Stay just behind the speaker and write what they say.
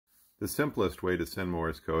The simplest way to send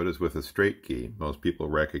Morse code is with a straight key. Most people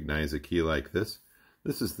recognize a key like this.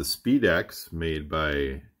 This is the SpeedX made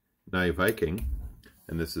by NØIP,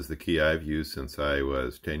 and this is the key I've used since I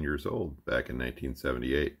was 10 years old back in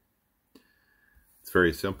 1978. It's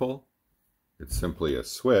very simple. It's simply a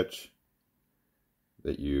switch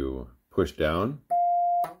that you push down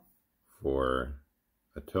for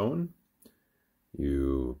a tone.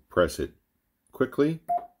 You press it quickly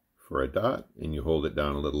for a dot, and you hold it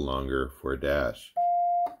down a little longer for a dash.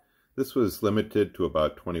 This was limited to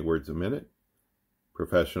about 20 words a minute.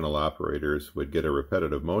 Professional operators would get a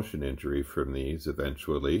repetitive motion injury from these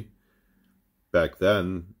eventually. Back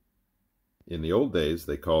then, in the old days,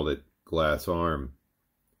 they called it glass arm.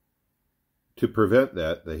 To prevent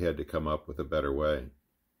that, they had to come up with a better way,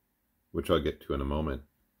 which I'll get to in a moment.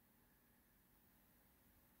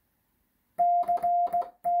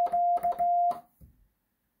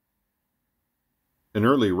 An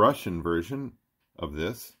early Russian version of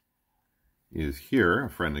this is here. A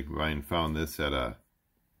friend of mine found this at a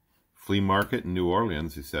flea market in New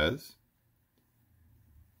Orleans, he says.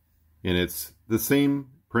 And it's the same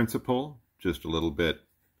principle, just a little bit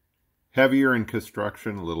heavier in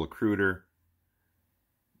construction, a little cruder,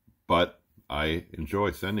 but I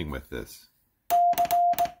enjoy sending with this.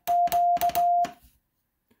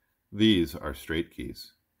 These are straight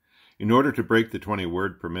keys. In order to break the 20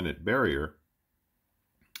 word per minute barrier,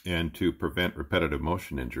 and to prevent repetitive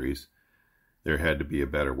motion injuries, there had to be a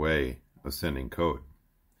better way of sending code.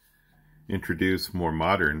 Introduce more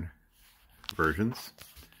modern versions.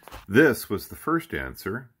 This was the first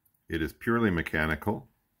answer. It is purely mechanical.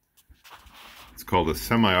 It's called a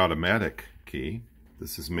semi-automatic key.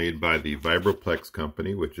 This is made by the Vibroplex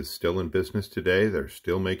company, which is still in business today. They're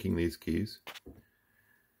still making these keys.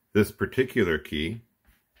 This particular key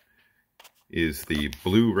is the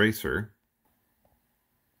Blue Racer,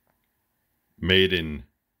 made in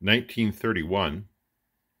 1931.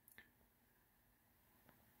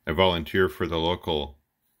 I volunteer for the local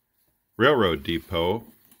railroad depot,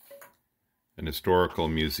 an historical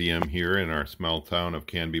museum here in our small town of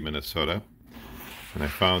Canby, Minnesota. And I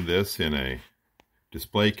found this in a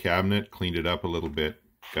display cabinet, cleaned it up a little bit,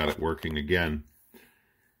 got it working again.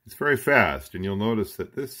 It's very fast, and you'll notice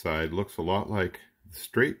that this side looks a lot like the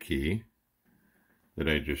straight key that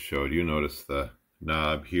I just showed you. Notice the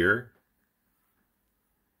knob here.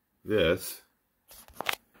 This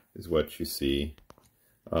is what you see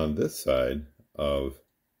on this side of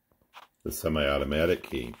the semi-automatic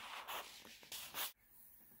key.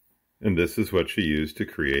 And this is what you use to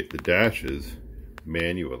create the dashes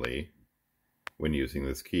manually when using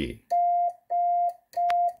this key.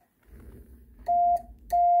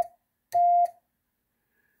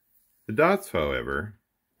 The dots, however,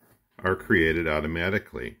 are created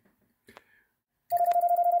automatically.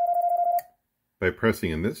 By pressing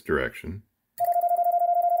in this direction,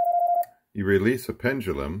 you release a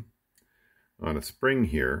pendulum on a spring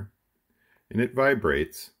here, and it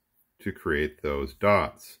vibrates to create those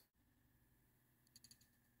dots.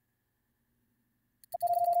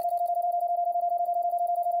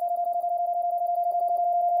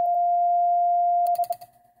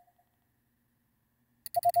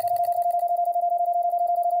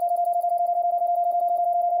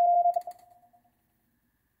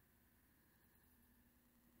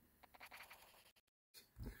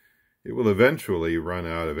 It will eventually run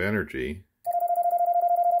out of energy,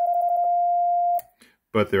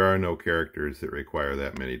 but there are no characters that require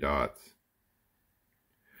that many dots.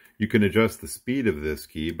 You can adjust the speed of this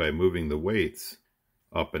key by moving the weights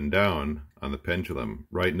up and down on the pendulum.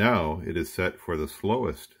 Right now, it is set for the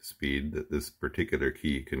slowest speed that this particular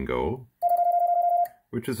key can go,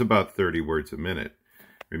 which is about 30 words a minute.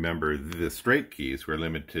 Remember, the straight keys were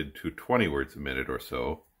limited to 20 words a minute or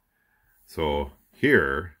so. So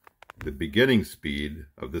here, the beginning speed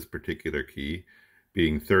of this particular key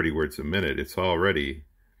being 30 words a minute, it's already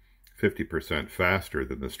 50% faster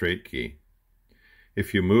than the straight key.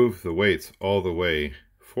 If you move the weights all the way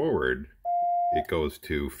forward, it goes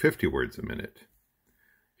to 50 words a minute.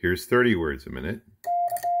 Here's 30 words a minute.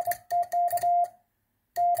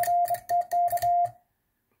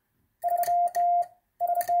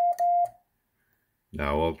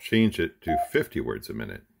 Now I'll change it to 50 words a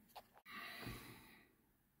minute.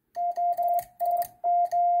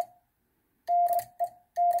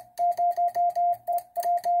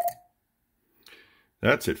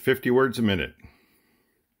 That's at 50 words a minute.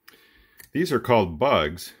 These are called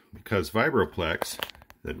bugs because Vibroplex,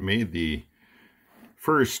 that made the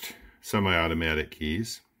first semi-automatic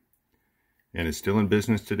keys and is still in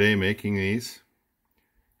business today making these,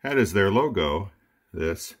 had as their logo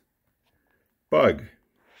this bug.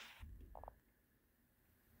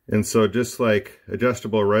 And so just like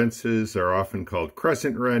adjustable wrenches are often called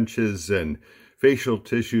crescent wrenches and facial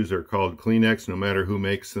tissues are called Kleenex, no matter who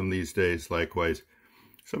makes them these days, likewise,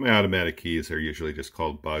 semi-automatic keys are usually just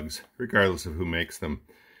called bugs, regardless of who makes them.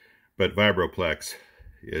 But Vibroplex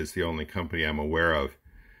is the only company I'm aware of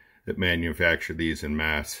that manufacture these in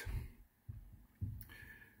mass.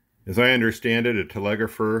 As I understand it, a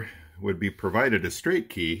telegrapher would be provided a straight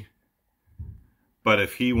key, but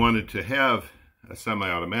if he wanted to have a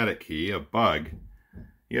semi-automatic key, a bug,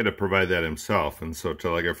 he had to provide that himself, and so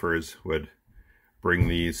telegraphers would bring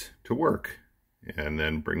these to work and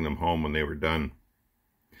then bring them home when they were done.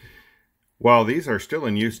 While these are still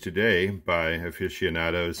in use today by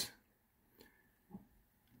aficionados,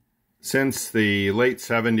 since the late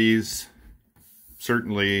 70s,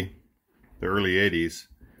 certainly the early 80s,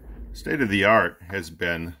 state of the art has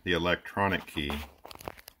been the electronic key.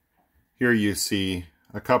 Here you see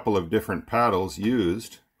a couple of different paddles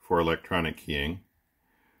used for electronic keying.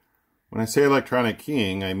 When I say electronic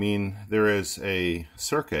keying, I mean there is a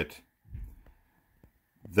circuit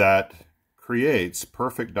that creates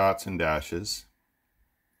perfect dots and dashes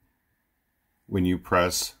when you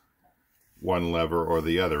press one lever or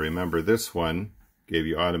the other. Remember, this one gave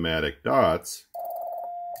you automatic dots,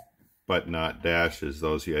 but not dashes.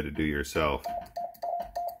 Those you had to do yourself.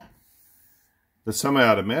 The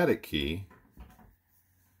semi-automatic key,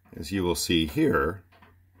 as you will see here,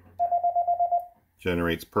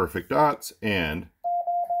 generates perfect dots and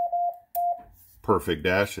perfect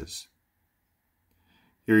dashes.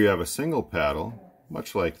 Here you have a single paddle,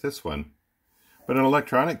 much like this one, but an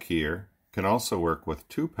electronic keyer can also work with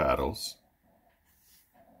two paddles.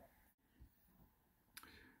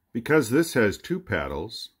 Because this has two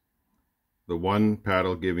paddles, the one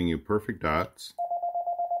paddle giving you perfect dots,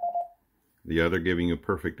 the other giving you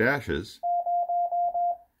perfect dashes,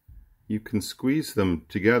 you can squeeze them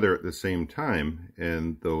together at the same time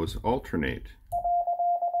and those alternate.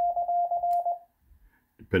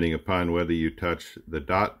 Depending upon whether you touch the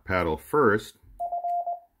dot paddle first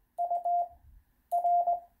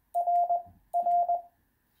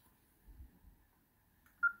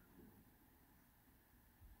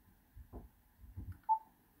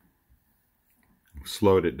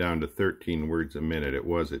slowed it down to 13 words a minute. It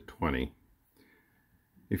was at 20.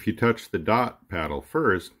 If you touch the dot paddle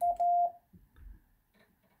first,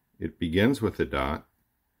 it begins with the dot.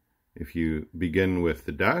 If you begin with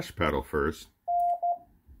the dash paddle first,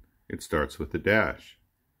 it starts with the dash.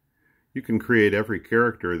 You can create every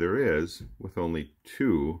character there is with only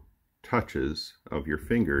two touches of your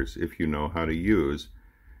fingers if you know how to use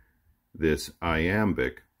this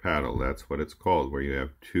iambic paddle. That's what it's called, where you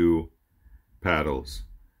have two paddles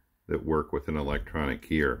that work with an electronic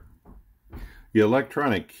keyer. The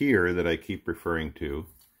electronic keyer that I keep referring to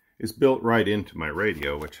is built right into my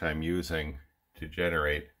radio, which I'm using to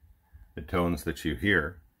generate the tones that you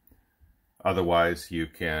hear. Otherwise, you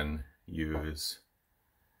can use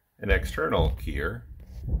an external keyer,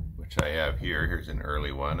 which I have here. Here's an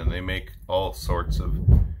early one, and they make all sorts of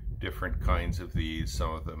different kinds of these.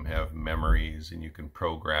 Some of them have memories, and you can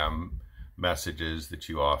program messages that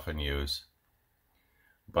you often use.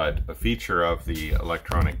 But a feature of the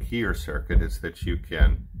electronic keyer circuit is that you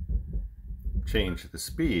can change the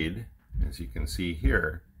speed, as you can see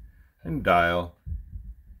here, and dial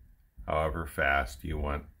however fast you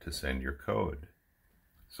want to send your code.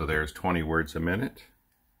 So there's 20 words a minute.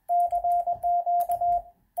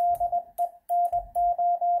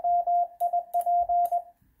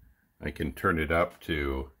 I can turn it up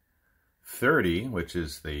to 30, which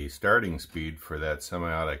is the starting speed for that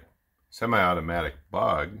semi-automatic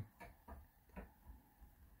bug.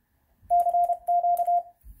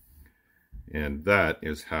 And that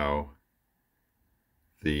is how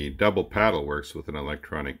the double paddle works with an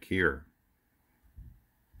electronic keyer.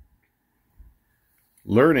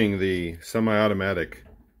 Learning the semi-automatic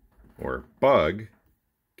or bug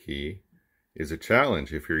key is a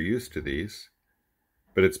challenge if you're used to these,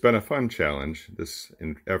 but it's been a fun challenge.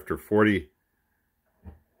 After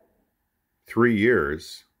 43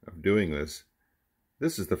 years of doing this,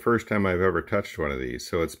 this is the first time I've ever touched one of these,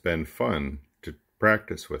 so it's been fun to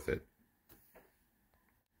practice with it.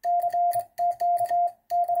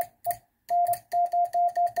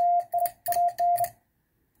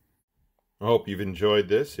 I hope you've enjoyed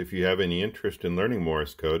this. If you have any interest in learning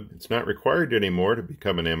Morse code, it's not required anymore to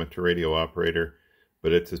become an amateur radio operator,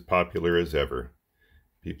 but it's as popular as ever.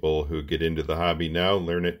 People who get into the hobby now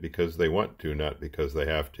learn it because they want to, not because they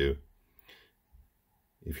have to.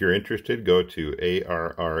 If you're interested, go to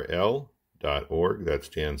ARRL.org. That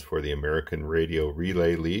stands for the American Radio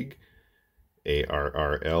Relay League,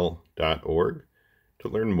 ARRL.org, to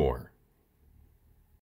learn more.